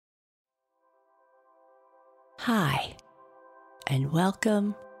Hi, and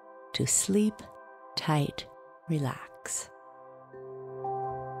welcome to Sleep Tight, Relax.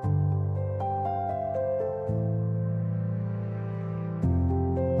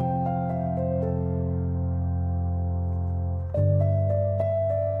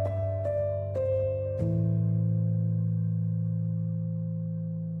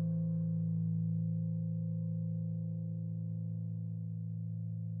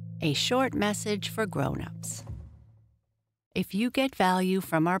 A short message for grown-ups. If you get value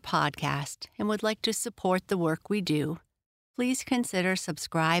from our podcast and would like to support the work we do, please consider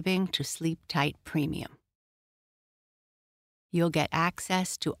subscribing to Sleep Tight Premium. You'll get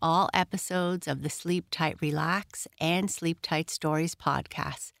access to all episodes of the Sleep Tight Relax and Sleep Tight Stories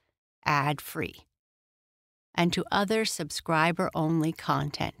podcasts, ad-free, and to other subscriber-only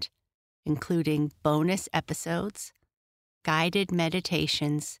content, including bonus episodes, guided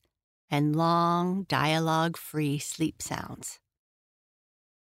meditations, and long, dialogue-free sleep sounds.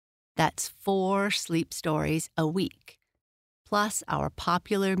 That's 4 sleep stories a week, plus our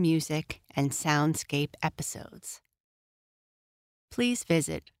popular music and soundscape episodes. Please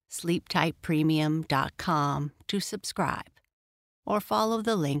visit sleeptightpremium.com to subscribe, or follow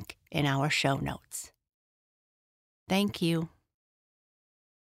the link in our show notes. Thank you.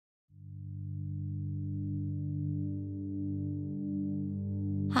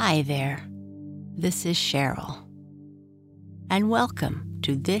 Hi there, this is Cheryl, and welcome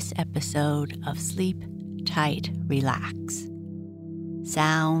to this episode of Sleep Tight Relax.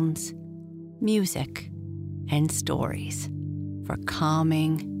 Sounds, music, and stories for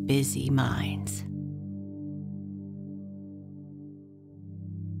calming busy minds.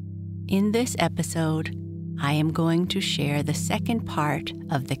 In this episode, I am going to share the second part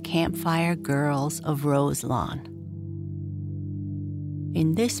of the Campfire Girls of RoseLawn.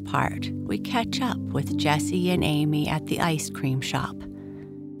 In this part, we catch up with Jessie and Amy at the ice cream shop,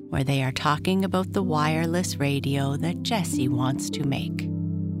 where they are talking about the wireless radio that Jessie wants to make.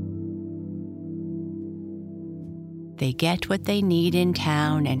 They get what they need in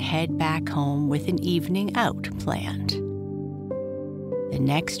town and head back home with an evening out planned. The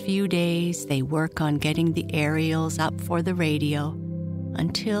next few days, they work on getting the aerials up for the radio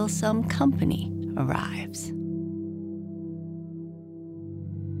until some company arrives.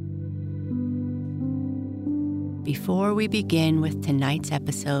 Before we begin with tonight's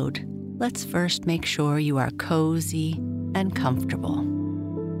episode, let's first make sure you are cozy and comfortable.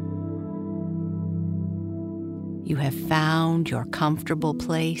 You have found your comfortable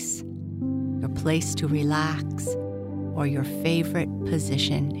place, your place to relax, or your favorite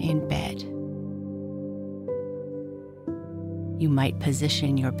position in bed. You might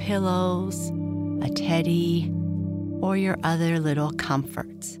position your pillows, a teddy, or your other little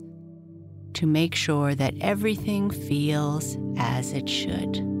comforts to make sure that everything feels as it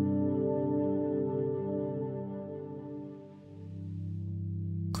should.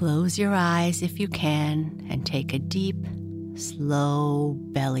 Close your eyes if you can and take a deep, slow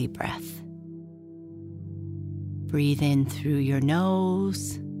belly breath. Breathe in through your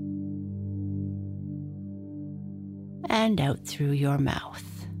nose and out through your mouth.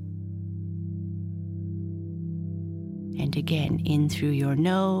 And again, in through your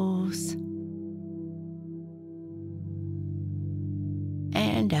nose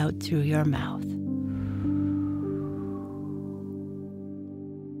and out through your mouth.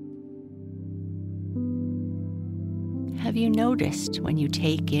 Have you noticed when you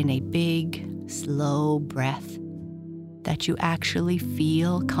take in a big, slow breath that you actually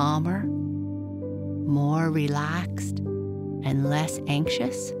feel calmer, more relaxed, and less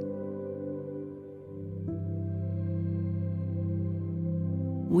anxious?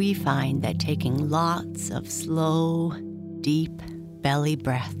 We find that taking lots of slow, deep belly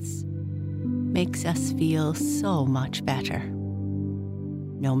breaths makes us feel so much better,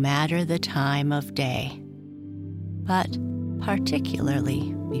 no matter the time of day, but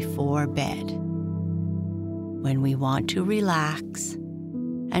particularly before bed, when we want to relax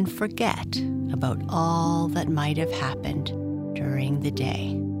and forget about all that might have happened during the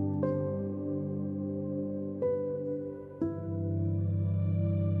day.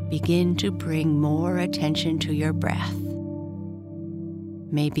 Begin to bring more attention to your breath.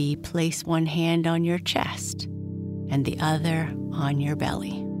 Maybe place one hand on your chest and the other on your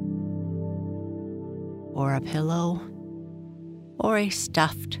belly, or a pillow, or a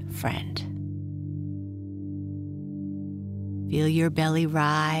stuffed friend. Feel your belly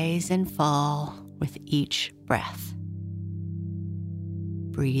rise and fall with each breath.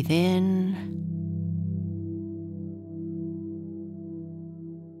 Breathe in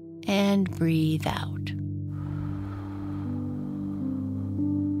and breathe out.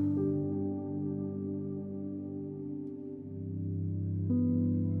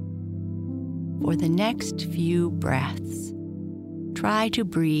 For the next few breaths, try to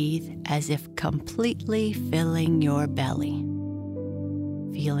breathe as if completely filling your belly,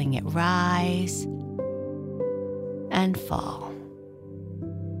 feeling it rise and fall.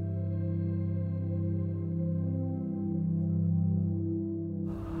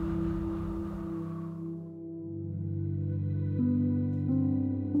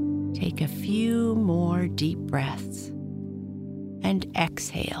 Take a few more deep breaths and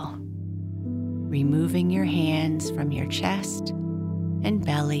exhale, removing your hands from your chest and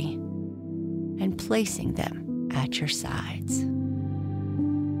belly and placing them at your sides.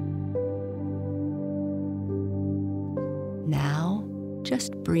 Now,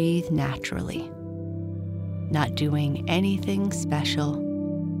 just breathe naturally, not doing anything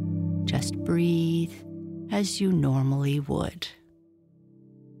special. Just breathe as you normally would.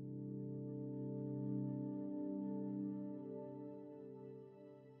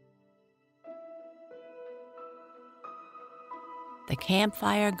 The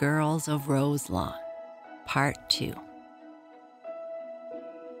Campfire Girls of RoseLawn, Part 2.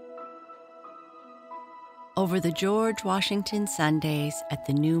 Over the George Washington Sundays at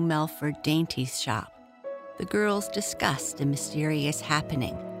the New Melford Dainties shop, the girls discussed a mysterious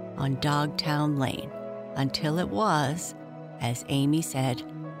happening on Dogtown Lane until it was, as Amy said,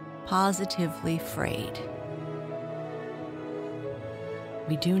 positively frayed.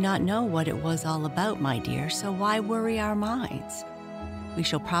 We do not know what it was all about, my dear, so why worry our minds? We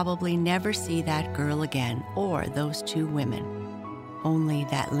shall probably never see that girl again, or those two women. Only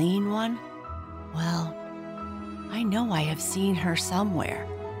that lean one? Well, I know I have seen her somewhere,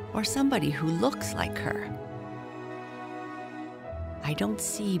 or somebody who looks like her. I don't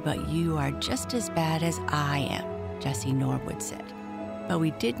see but you are just as bad as I am, Jessie Norwood said. But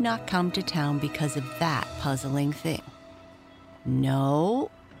we did not come to town because of that puzzling thing.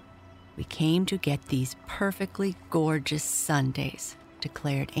 No, we came to get these perfectly gorgeous sundaes,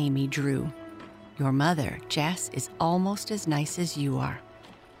 declared Amy Drew. Your mother, Jess, is almost as nice as you are.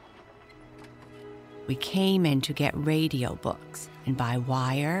 We came in to get radio books and buy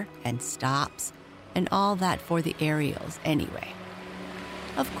wire and stops and all that for the aerials anyway.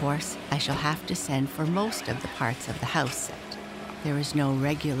 Of course, I shall have to send for most of the parts of the house set. There is no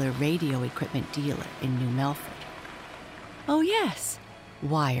regular radio equipment dealer in New Melford. Oh yes,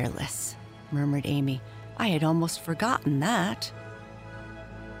 wireless, murmured Amy. I had almost forgotten that.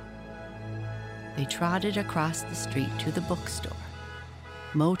 They trotted across the street to the bookstore.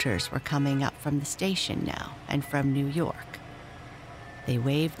 Motors were coming up from the station now and from New York. They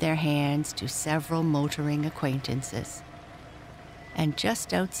waved their hands to several motoring acquaintances. And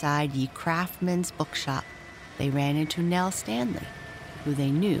just outside Ye Craftman's bookshop, they ran into Nell Stanley, who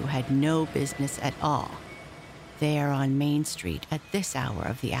they knew had no business at all there on Main Street at this hour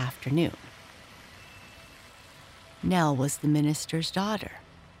of the afternoon. Nell was the minister's daughter,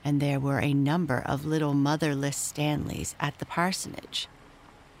 and there were a number of little motherless Stanleys at the parsonage.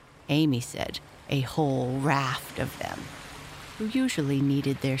 Amy said a whole raft of them, who usually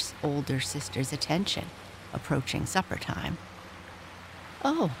needed their older sister's attention approaching supper time.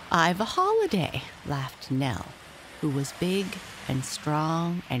 Oh, I've a holiday, laughed Nell, who was big and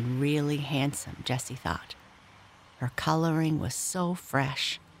strong and really handsome, Jessie thought. Her coloring was so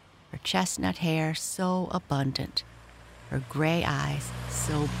fresh, her chestnut hair so abundant, her gray eyes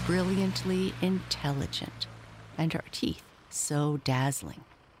so brilliantly intelligent, and her teeth so dazzling.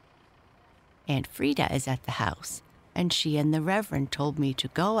 Aunt Frida is at the house, and she and the Reverend told me to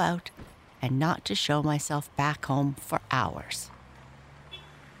go out and not to show myself back home for hours.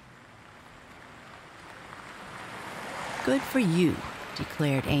 Good for you,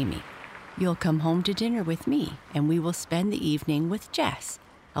 declared Amy. You'll come home to dinner with me, and we will spend the evening with Jess,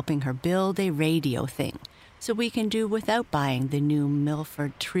 helping her build a radio thing, so we can do without buying the New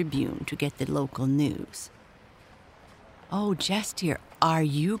Milford Tribune to get the local news. Oh, Jess, dear, are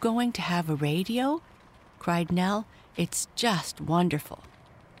you going to have a radio? Cried Nell. It's just wonderful.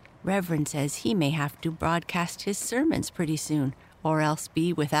 Reverend says he may have to broadcast his sermons pretty soon, or else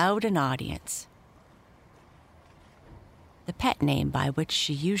be without an audience. The pet name by which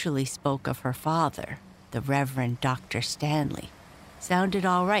she usually spoke of her father, the Reverend Dr. Stanley, sounded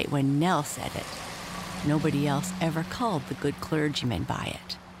all right when Nell said it. Nobody else ever called the good clergyman by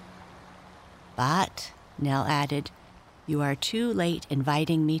it. But, Nell added, you are too late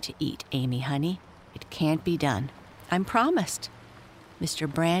inviting me to eat, Amy, honey. It can't be done. I'm promised.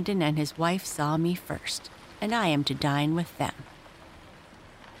 Mr. Brandon and his wife saw me first, and I am to dine with them.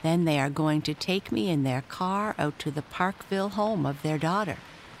 Then they are going to take me in their car out to the Parkville home of their daughter.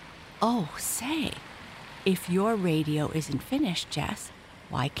 Oh, say, if your radio isn't finished, Jess,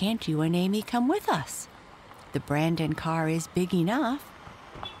 why can't you and Amy come with us? The Brandon car is big enough.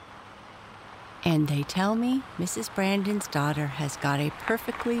 And they tell me Mrs. Brandon's daughter has got a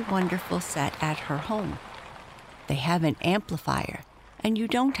perfectly wonderful set at her home. They have an amplifier, and you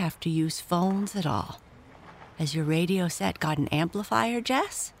don't have to use phones at all. Has your radio set got an amplifier,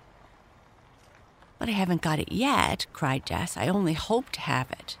 Jess? But I haven't got it yet, cried Jess. I only hope to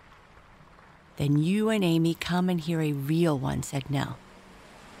have it. Then you and Amy come and hear a real one, said Nell.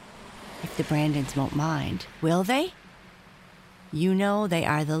 If the Brandons won't mind, will they? You know they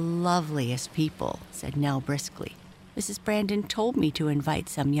are the loveliest people, said Nell briskly. Mrs. Brandon told me to invite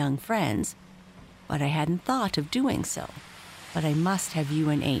some young friends, but I hadn't thought of doing so. But I must have you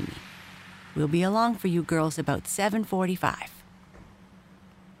and Amy. We'll be along for you girls about 7:45.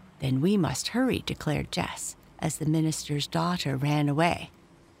 Then we must hurry, declared Jess, as the minister's daughter ran away.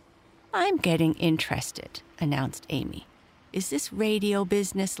 I'm getting interested, announced Amy. Is this radio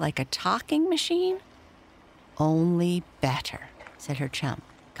business like a talking machine? Only better, said her chum.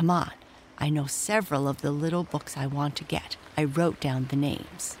 Come on, I know several of the little books I want to get. I wrote down the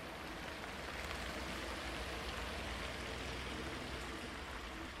names.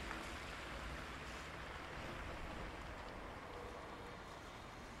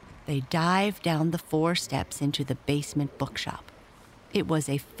 They dived down the 4 steps into the basement bookshop. It was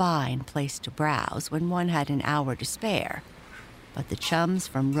a fine place to browse when one had an hour to spare, but the chums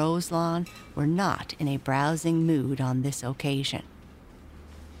from RoseLawn were not in a browsing mood on this occasion.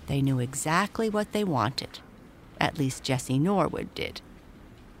 They knew exactly what they wanted, at least Jessie Norwood did.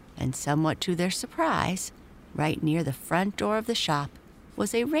 And somewhat to their surprise, right near the front door of the shop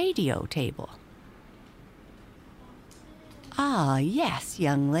was a radio table. Ah, yes,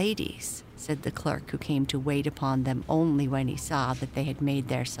 young ladies, said the clerk who came to wait upon them only when he saw that they had made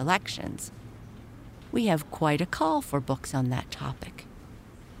their selections. We have quite a call for books on that topic.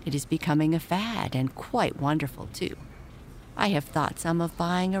 It is becoming a fad and quite wonderful, too. I have thought some of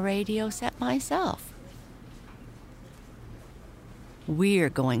buying a radio set myself. We're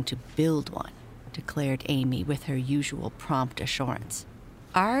going to build one, declared Amy with her usual prompt assurance.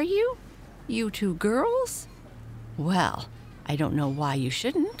 Are you? You 2 girls? Well, I don't know why you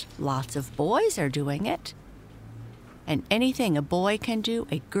shouldn't. Lots of boys are doing it. And anything a boy can do,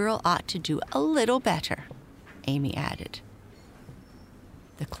 a girl ought to do a little better, Amy added.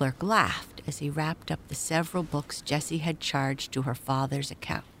 The clerk laughed as he wrapped up the several books Jessie had charged to her father's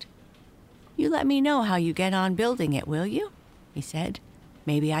account. You let me know how you get on building it, will you? He said.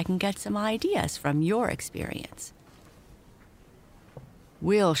 Maybe I can get some ideas from your experience.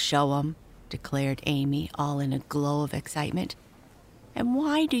 We'll show 'em, declared Amy, all in a glow of excitement. And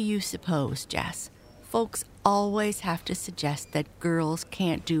why do you suppose, Jess, folks always have to suggest that girls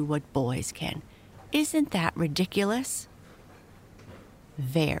can't do what boys can? Isn't that ridiculous?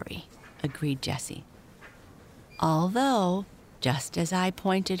 Very, agreed Jessie. Although, just as I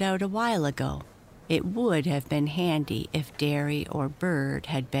pointed out a while ago, it would have been handy if Derry or Bird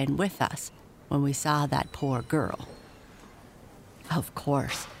had been with us when we saw that poor girl. Of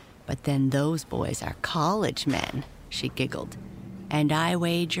course, but then those boys are college men, she giggled. And I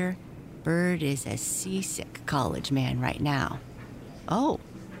wager Bird is a seasick college man right now. Oh,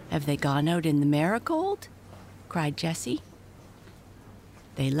 have they gone out in the Marigold? Cried Jessie.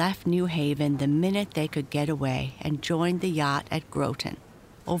 They left New Haven the minute they could get away and joined the yacht at Groton,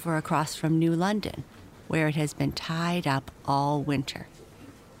 over across from New London, where it has been tied up all winter.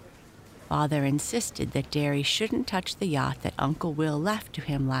 Father insisted that Derry shouldn't touch the yacht that Uncle Will left to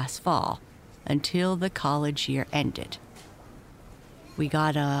him last fall until the college year ended. We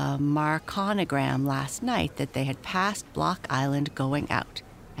got a marconigram last night that they had passed Block Island going out,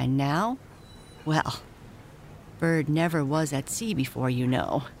 and now, well, Bird never was at sea before, you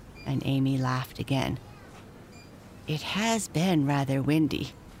know, and Amy laughed again. It has been rather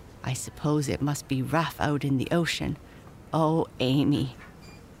windy. I suppose it must be rough out in the ocean. Oh, Amy,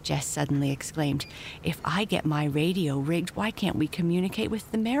 Jess suddenly exclaimed, if I get my radio rigged, why can't we communicate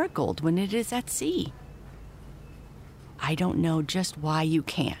with the Marigold when it is at sea? I don't know just why you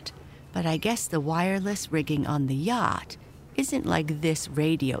can't, but I guess the wireless rigging on the yacht isn't like this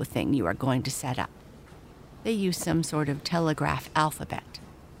radio thing you are going to set up. They use some sort of telegraph alphabet.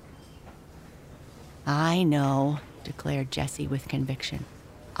 I know, declared Jessie with conviction.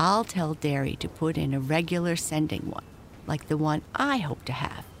 I'll tell Derry to put in a regular sending one, like the one I hope to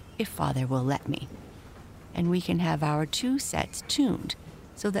have, if Father will let me. And we can have our 2 sets tuned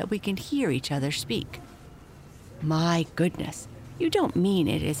so that we can hear each other speak. My goodness, you don't mean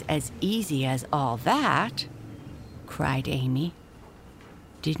it is as easy as all that? Cried Amy.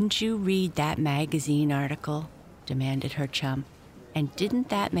 Didn't you read that magazine article? Demanded her chum. And didn't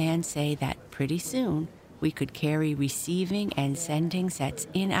that man say that pretty soon we could carry receiving and sending sets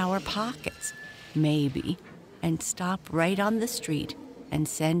in our pockets, maybe, and stop right on the street and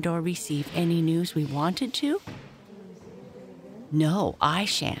send or receive any news we wanted to? No, I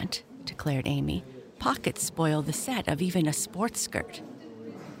shan't, declared Amy. Pockets spoil the set of even a sports skirt.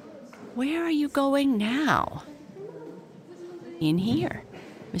 Where are you going now? In here.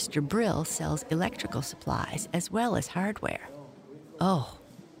 Mr. Brill sells electrical supplies as well as hardware. Oh,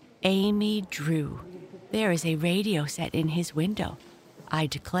 Amy Drew. There is a radio set in his window. I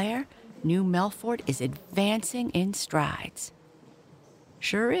declare, New Melfort is advancing in strides.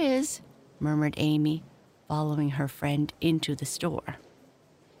 Sure is, murmured Amy, following her friend into the store.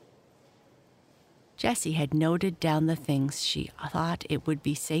 Jessie had noted down the things she thought it would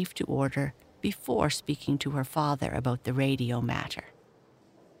be safe to order before speaking to her father about the radio matter.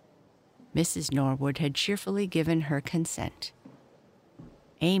 Mrs. Norwood had cheerfully given her consent.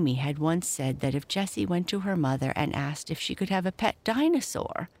 Amy had once said that if Jessie went to her mother and asked if she could have a pet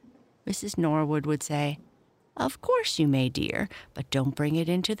dinosaur, Mrs. Norwood would say, "Of course you may, dear, but don't bring it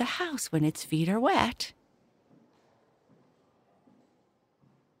into the house when its feet are wet."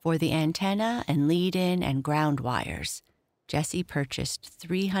 For the antenna and lead-in and ground wires, Jessie purchased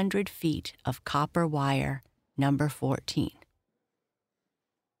 300 feet of copper wire, number 14.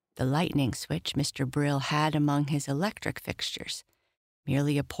 The lightning switch Mr. Brill had among his electric fixtures,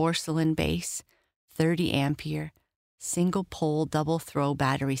 merely a porcelain base, 30-ampere, single-pole double-throw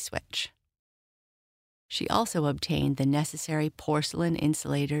battery switch. She also obtained the necessary porcelain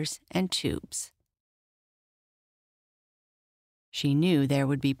insulators and tubes. She knew there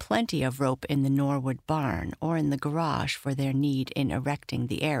would be plenty of rope in the Norwood barn or in the garage for their need in erecting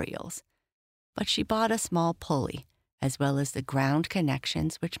the aerials, but she bought a small pulley, as well as the ground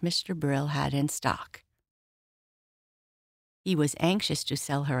connections which Mr. Brill had in stock. He was anxious to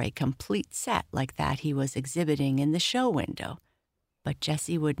sell her a complete set like that he was exhibiting in the show window, but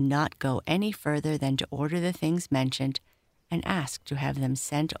Jessie would not go any further than to order the things mentioned and ask to have them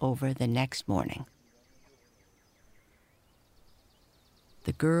sent over the next morning.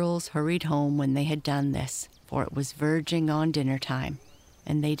 The girls hurried home when they had done this, for it was verging on dinner time,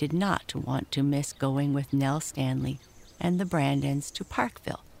 and they did not want to miss going with Nell Stanley and the Brandons to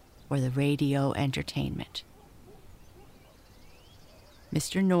Parkville for the radio entertainment.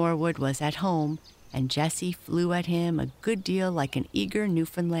 Mr. Norwood was at home, and Jessie flew at him a good deal like an eager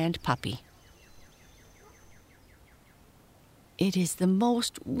Newfoundland puppy. "It is the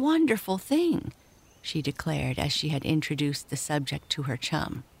most wonderful thing," she declared as she had introduced the subject to her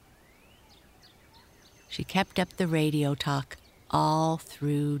chum. She kept up the radio talk all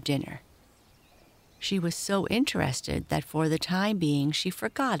through dinner. She was so interested that for the time being she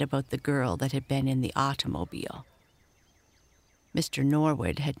forgot about the girl that had been in the automobile. Mr.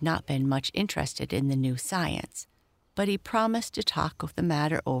 Norwood had not been much interested in the new science, but he promised to talk the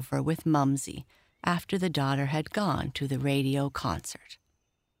matter over with Mumsy after the daughter had gone to the radio concert.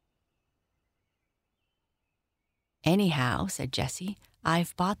 "Anyhow," said Jessie,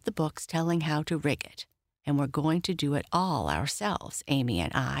 "I've bought the books telling how to rig it, and we're going to do it all ourselves, Amy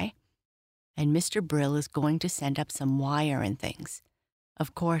and I. And Mr. Brill is going to send up some wire and things.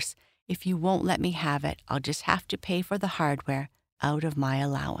 Of course, if you won't let me have it, I'll just have to pay for the hardware out of my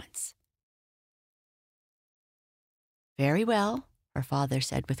allowance." "Very well," her father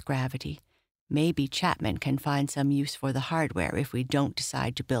said with gravity. "Maybe Chapman can find some use for the hardware if we don't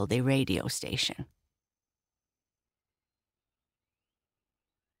decide to build a radio station."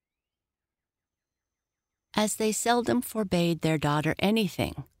 As they seldom forbade their daughter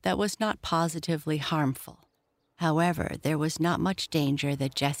anything that was not positively harmful. However, there was not much danger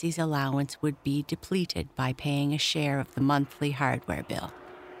that Jessie's allowance would be depleted by paying a share of the monthly hardware bill.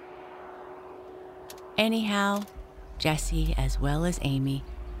 Anyhow, Jessie, as well as Amy,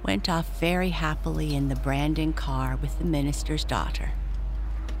 went off very happily in the Brandon car with the minister's daughter.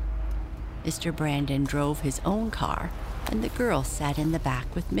 Mr. Brandon drove his own car, and the girl sat in the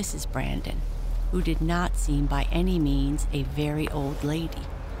back with Mrs. Brandon, who did not seem by any means a very old lady,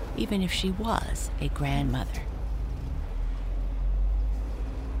 even if she was a grandmother.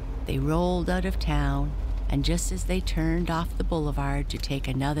 They rolled out of town, and just as they turned off the boulevard to take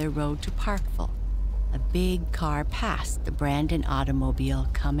another road to Parkville, a big car passed the Brandon automobile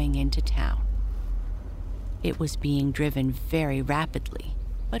coming into town. It was being driven very rapidly,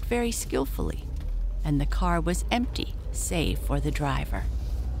 but very skillfully, and the car was empty, save for the driver.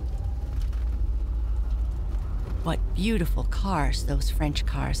 "What beautiful cars those French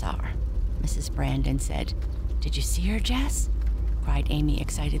cars are," Mrs. Brandon said. "Did you see her, Jess?" cried Amy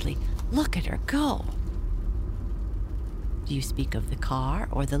excitedly. "Look at her go!" Do you speak of the car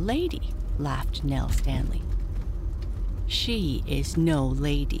or the lady? Laughed Nell Stanley. She is no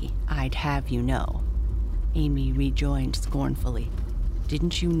lady, I'd have you know, Amy rejoined scornfully.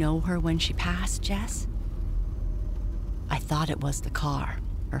 Didn't you know her when she passed, Jess? I thought it was the car,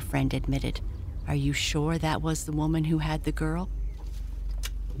 her friend admitted. Are you sure that was the woman who had the girl?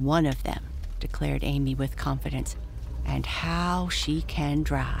 One of them, declared Amy with confidence. And how she can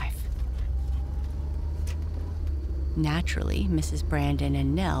drive. Naturally, Mrs. Brandon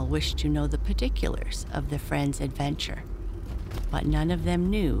and Nell wished to know the particulars of the friend's adventure, but none of them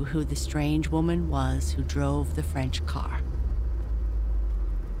knew who the strange woman was who drove the French car.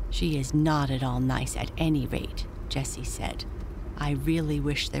 She is not at all nice at any rate, Jessie said. I really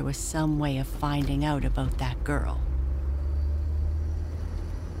wish there was some way of finding out about that girl.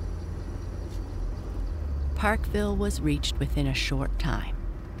 Parkville was reached within a short time.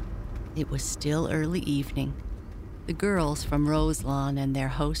 It was still early evening. The girls from RoseLawn and their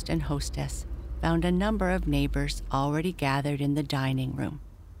host and hostess found a number of neighbors already gathered in the dining room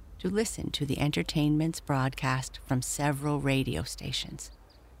to listen to the entertainments broadcast from several radio stations.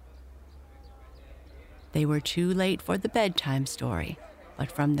 They were too late for the bedtime story,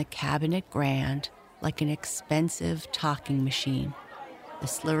 but from the cabinet grand, like an expensive talking machine, the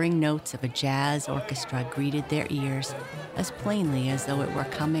slurring notes of a jazz orchestra greeted their ears as plainly as though it were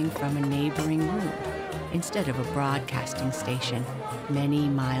coming from a neighboring room instead of a broadcasting station many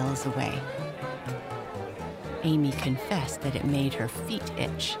miles away. Amy confessed that it made her feet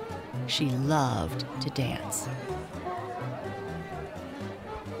itch. She loved to dance.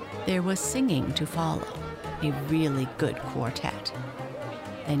 There was singing to follow, a really good quartet.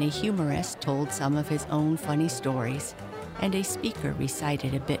 Then a humorist told some of his own funny stories, and a speaker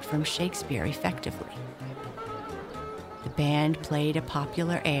recited a bit from Shakespeare effectively. The band played a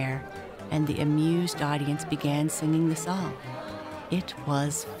popular air, and the amused audience began singing the song. It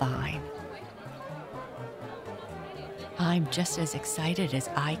was fine. I'm just as excited as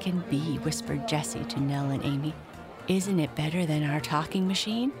I can be, whispered Jessie to Nell and Amy. Isn't it better than our talking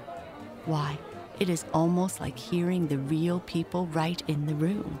machine? Why, it is almost like hearing the real people right in the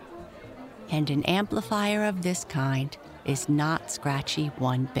room. And an amplifier of this kind is not scratchy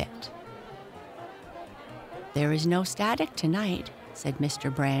one bit. There is no static tonight, said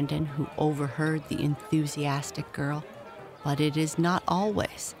Mr. Brandon, who overheard the enthusiastic girl, but it is not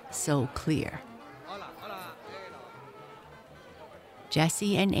always so clear.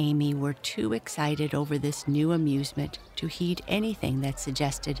 Jessie and Amy were too excited over this new amusement to heed anything that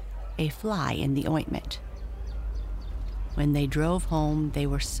suggested a fly in the ointment. When they drove home, they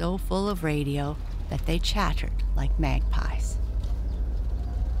were so full of radio that they chattered like magpies.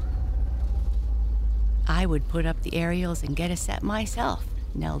 I would put up the aerials and get a set myself,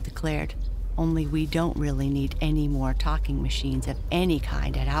 Nell declared, only we don't really need any more talking machines of any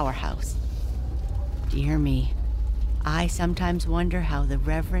kind at our house. Dear me, I sometimes wonder how the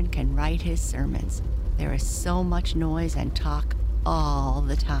Reverend can write his sermons. There is so much noise and talk all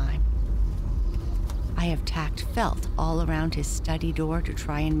the time. I have tacked felt all around his study door to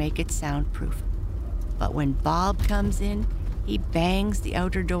try and make it soundproof. But when Bob comes in, he bangs the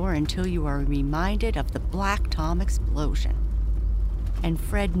outer door until you are reminded of the Black Tom explosion. And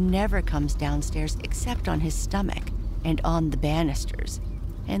Fred never comes downstairs except on his stomach and on the banisters,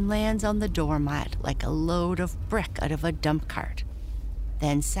 and lands on the doormat like a load of brick out of a dump cart.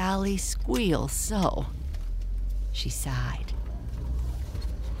 Then Sally squeals so. She sighed.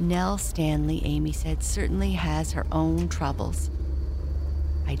 Nell Stanley, Amy said, certainly has her own troubles.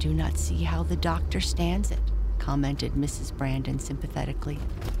 I do not see how the doctor stands it, commented Mrs. Brandon sympathetically.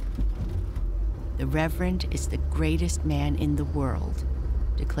 The Reverend is the greatest man in the world,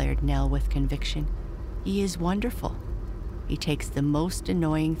 declared Nell with conviction. He is wonderful. He takes the most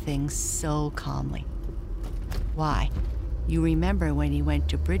annoying things so calmly. Why, you remember when he went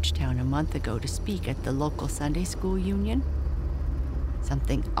to Bridgetown a month ago to speak at the local Sunday school union?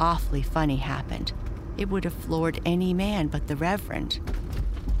 Something awfully funny happened. It would have floored any man but the Reverend.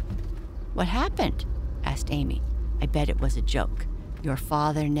 What happened? Asked Amy. I bet it was a joke. Your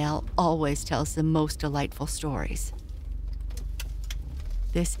father, Nell, always tells the most delightful stories.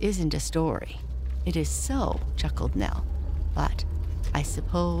 This isn't a story. It is so, chuckled Nell. But I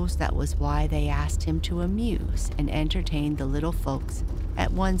suppose that was why they asked him to amuse and entertain the little folks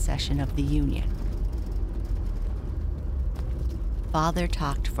at one session of the union. Father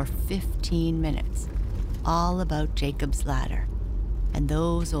talked for 15 minutes, all about Jacob's ladder and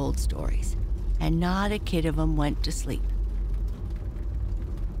those old stories, and not a kid of 'em went to sleep.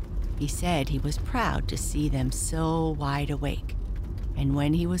 He said he was proud to see them so wide awake, and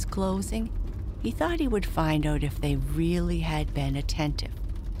when he was closing, He thought he would find out if they really had been attentive.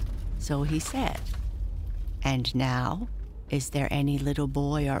 So he said, "And now, is there any little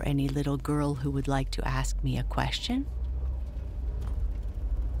boy or any little girl who would like to ask me a question?"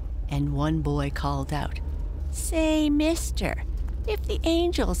 And one boy called out, "Say, mister, if the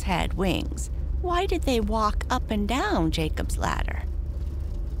angels had wings, why did they walk up and down Jacob's ladder?"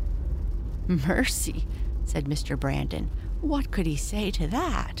 "Mercy," said Mr. Brandon. "What could he say to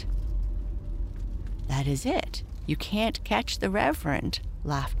that?" "That is it. You can't catch the Reverend,"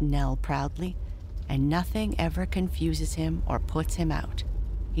 laughed Nell proudly, "and nothing ever confuses him or puts him out.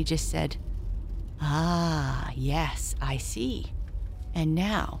 He just said, 'Ah, yes, I see. And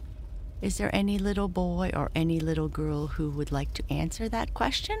now, is there any little boy or any little girl who would like to answer that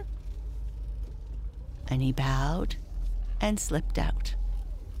question?' And he bowed and slipped out."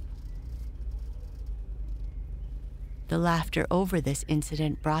 The laughter over this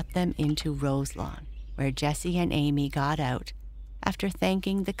incident brought them into RoseLawn, where Jessie and Amy got out after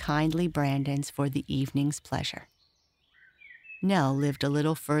thanking the kindly Brandons for the evening's pleasure. Nell lived a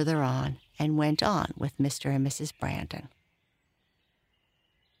little further on and went on with Mr. and Mrs. Brandon.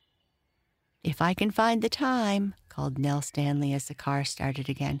 "If I can find the time," called Nell Stanley as the car started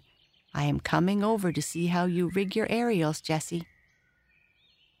again, "I am coming over to see how you rig your aerials, Jessie."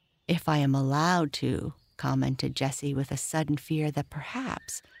 "If I am allowed to," commented Jessie with a sudden fear that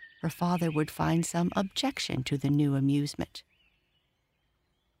perhaps her father would find some objection to the new amusement.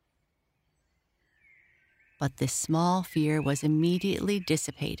 But this small fear was immediately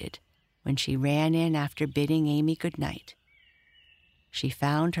dissipated when she ran in after bidding Amy good night. She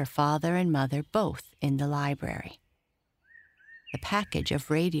found her father and mother both in the library. The package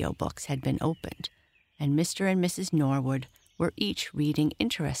of radio books had been opened, and Mr. and Mrs. Norwood were each reading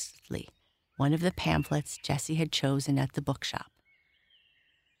interestedly one of the pamphlets Jessie had chosen at the bookshop.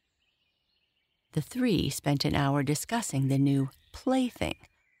 The three spent an hour discussing the new plaything,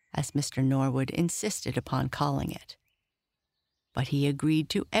 as Mr. Norwood insisted upon calling it. But he agreed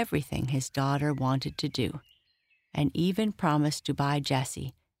to everything his daughter wanted to do, and even promised to buy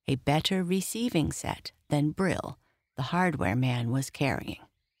Jessie a better receiving set than Brill, the hardware man, was carrying.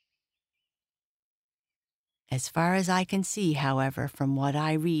 "As far as I can see, however, from what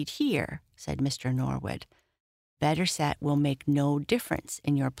I read here," said Mr. Norwood, "better set will make no difference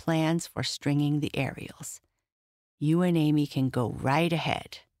in your plans for stringing the aerials. You and Amy can go right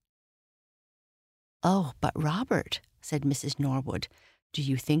ahead." "Oh, but Robert," said Mrs. Norwood, "do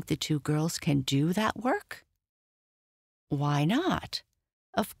you think the two girls can do that work?" "Why not?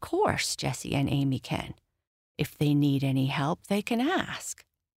 Of course Jessie and Amy can. If they need any help, they can ask."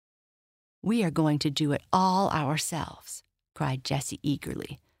 "We are going to do it all ourselves," cried Jessie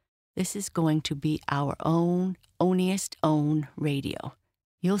eagerly. "This is going to be our oniest own radio.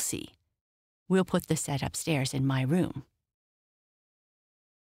 You'll see. We'll put the set upstairs in my room."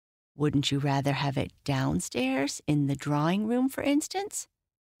 "Wouldn't you rather have it downstairs in the drawing room, for instance?"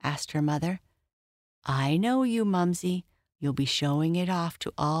 asked her mother. "I know you, Mumsy. You'll be showing it off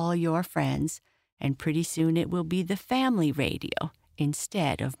to all your friends, and pretty soon it will be the family radio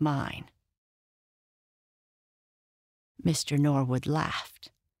instead of mine." Mr. Norwood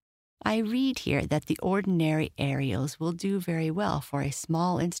laughed. "I read here that the ordinary aerials will do very well for a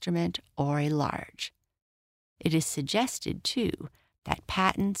small instrument or a large. It is suggested, too, that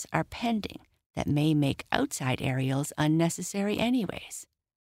patents are pending that may make outside aerials unnecessary anyways.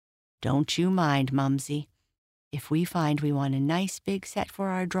 Don't you mind, Mumsy. If we find we want a nice big set for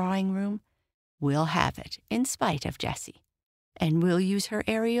our drawing room, we'll have it in spite of Jessie, and we'll use her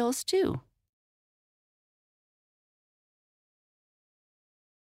aerials, too."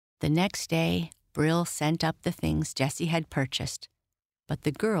 The next day, Brill sent up the things Jessie had purchased, but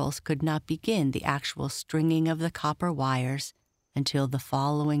the girls could not begin the actual stringing of the copper wires until the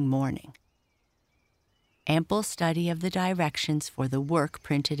following morning. Ample study of the directions for the work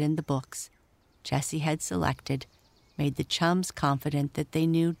printed in the books Jessie had selected made the chums confident that they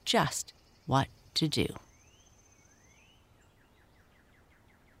knew just what to do.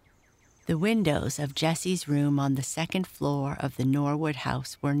 The windows of Jessie's room on the second floor of the Norwood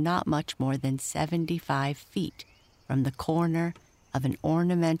house were not much more than 75 feet from the corner of an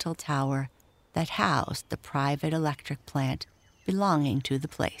ornamental tower that housed the private electric plant belonging to the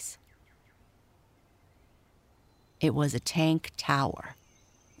place. It was a tank tower,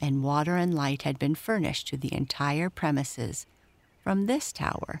 and water and light had been furnished to the entire premises from this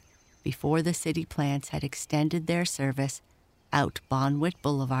tower before the city plants had extended their service out Bonwit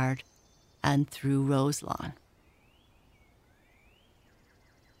Boulevard and through RoseLawn.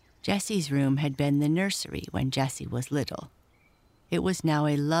 Jessie's room had been the nursery when Jessie was little. It was now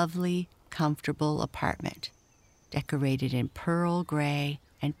a lovely, comfortable apartment, decorated in pearl gray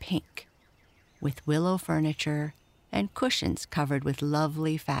and pink, with willow furniture and cushions covered with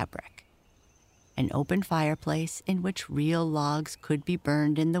lovely fabric, an open fireplace in which real logs could be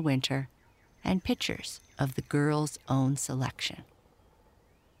burned in the winter, and pictures of the girl's own selection.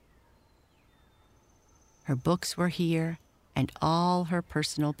 Her books were here, and all her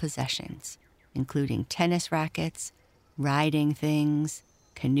personal possessions, including tennis rackets, riding things,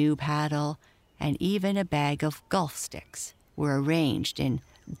 canoe paddle, and even a bag of golf sticks, were arranged in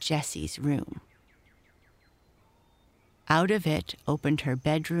Jessie's room. Out of it opened her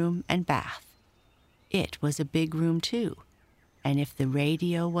bedroom and bath. It was a big room too, and if the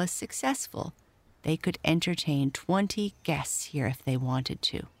radio was successful, they could entertain 20 guests here if they wanted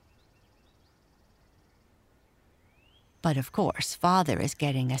to. But of course, Father is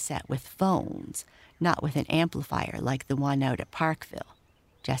getting a set with phones, not with an amplifier like the one out at Parkville,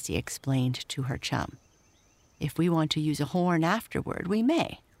 Jessie explained to her chum. If we want to use a horn afterward, we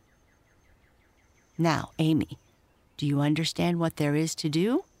may. Now, Amy, do you understand what there is to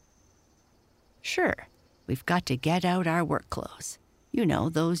do? Sure, we've got to get out our work clothes. You know,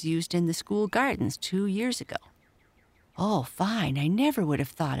 those used in the school gardens 2 years ago. Oh, fine, I never would have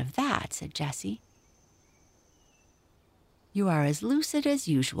thought of that, said Jessie. You are as lucid as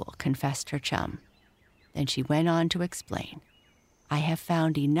usual, confessed her chum. Then she went on to explain. I have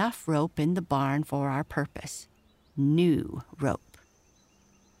found enough rope in the barn for our purpose. New rope.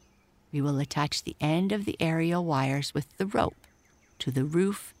 We will attach the end of the aerial wires with the rope to the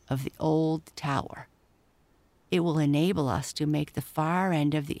roof of the old tower. It will enable us to make the far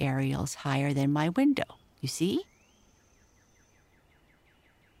end of the aerials higher than my window, you see?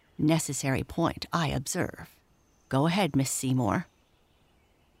 Necessary point, I observe. Go ahead, Miss Seymour.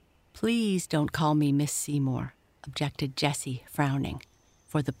 Please don't call me Miss Seymour, objected Jessie, frowning,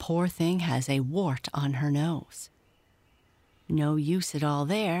 for the poor thing has a wart on her nose. No use at all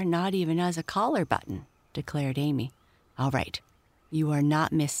there, not even as a collar button, declared Amy. All right, you are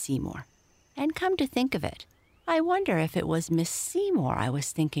not Miss Seymour. And come to think of it, I wonder if it was Miss Seymour I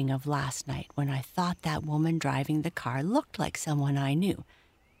was thinking of last night when I thought that woman driving the car looked like someone I knew.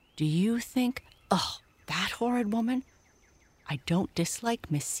 Do you think, oh, that horrid woman? I don't dislike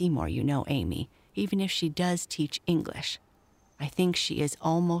Miss Seymour, you know, Amy, even if she does teach English. I think she is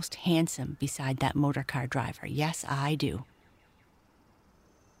almost handsome beside that motor car driver. Yes, I do.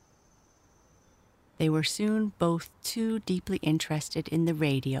 They were soon both too deeply interested in the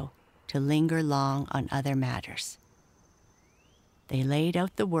radio to linger long on other matters. They laid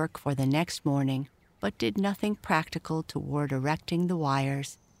out the work for the next morning, but did nothing practical toward erecting the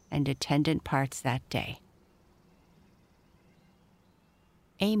wires and attendant parts that day.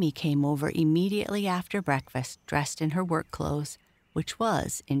 Amy came over immediately after breakfast, dressed in her work clothes, which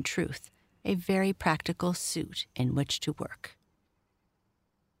was, in truth, a very practical suit in which to work.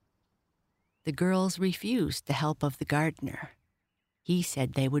 The girls refused the help of the gardener. He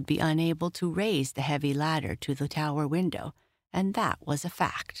said they would be unable to raise the heavy ladder to the tower window, and that was a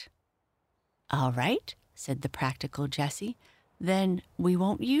fact. All right, said the practical Jessie, then we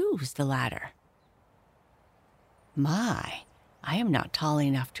won't use the ladder. My, I am not tall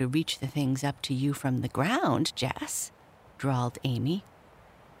enough to reach the things up to you from the ground, Jess, drawled Amy.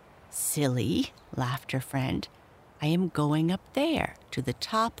 Silly, laughed her friend. I am going up there to the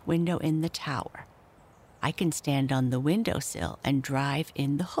top window in the tower. I can stand on the windowsill and drive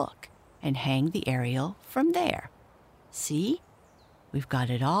in the hook and hang the aerial from there. See? We've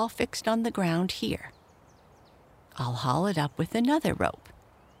got it all fixed on the ground here. I'll haul it up with another rope.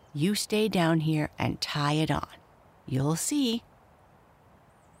 You stay down here and tie it on. You'll see.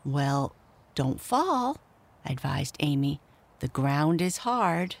 Well, don't fall, advised Amy. The ground is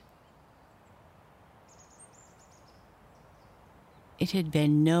hard. It had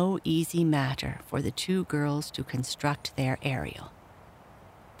been no easy matter for the two girls to construct their aerial.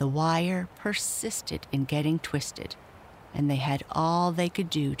 The wire persisted in getting twisted, and they had all they could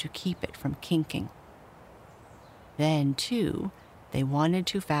do to keep it from kinking. Then, too, they wanted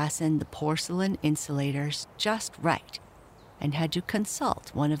to fasten the porcelain insulators just right and had to consult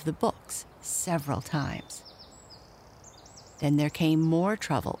one of the books several times. Then there came more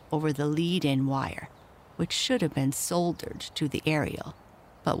trouble over the lead-in wire, which should have been soldered to the aerial,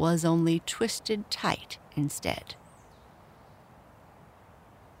 but was only twisted tight instead.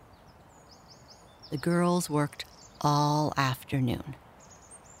 The girls worked all afternoon.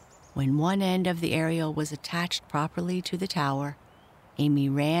 When one end of the aerial was attached properly to the tower, Amy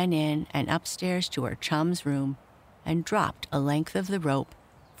ran in and upstairs to her chum's room and dropped a length of the rope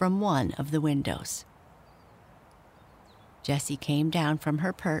from one of the windows. Jessie came down from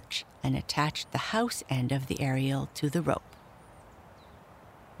her perch and attached the house end of the aerial to the rope.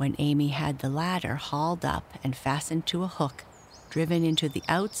 When Amy had the ladder hauled up and fastened to a hook driven into the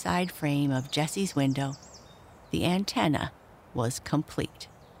outside frame of Jessie's window, the antenna was complete.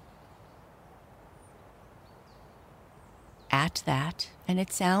 At that, and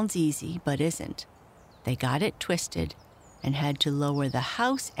it sounds easy but isn't, they got it twisted and had to lower the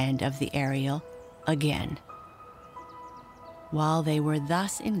house end of the aerial again. While they were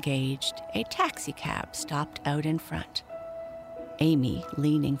thus engaged, a taxicab stopped out in front. Amy,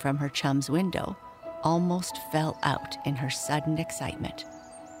 leaning from her chum's window, almost fell out in her sudden excitement.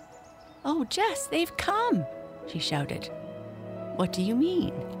 "Oh, Jess, they've come!" she shouted. "What do you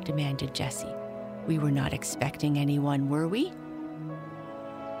mean?" demanded Jessie. "We were not expecting anyone, were we?"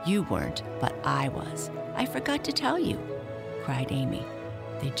 "You weren't, but I was. I forgot to tell you," cried Amy.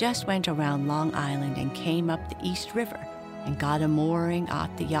 "They just went around Long Island and came up the East River and got a mooring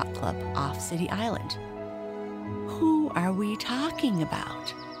at the yacht club off City Island." "Who are we talking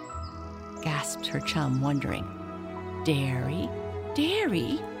about?" gasped her chum, wondering. "Derry?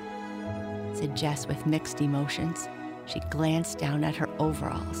 Derry?" said Jess with mixed emotions. She glanced down at her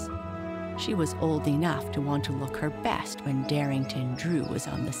overalls. She was old enough to want to look her best when Darrington Drew was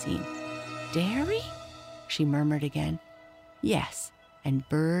on the scene. "Derry?" she murmured again. "Yes, and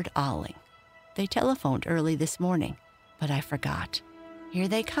Bird Alling. They telephoned early this morning, but I forgot. Here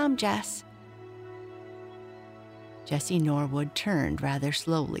they come, Jess." Jessie Norwood turned rather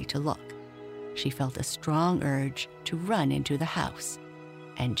slowly to look. She felt a strong urge to run into the house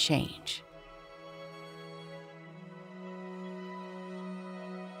and change.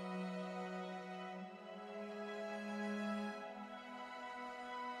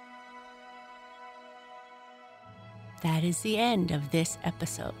 That is the end of this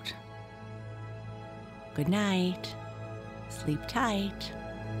episode. Good night. Sleep tight.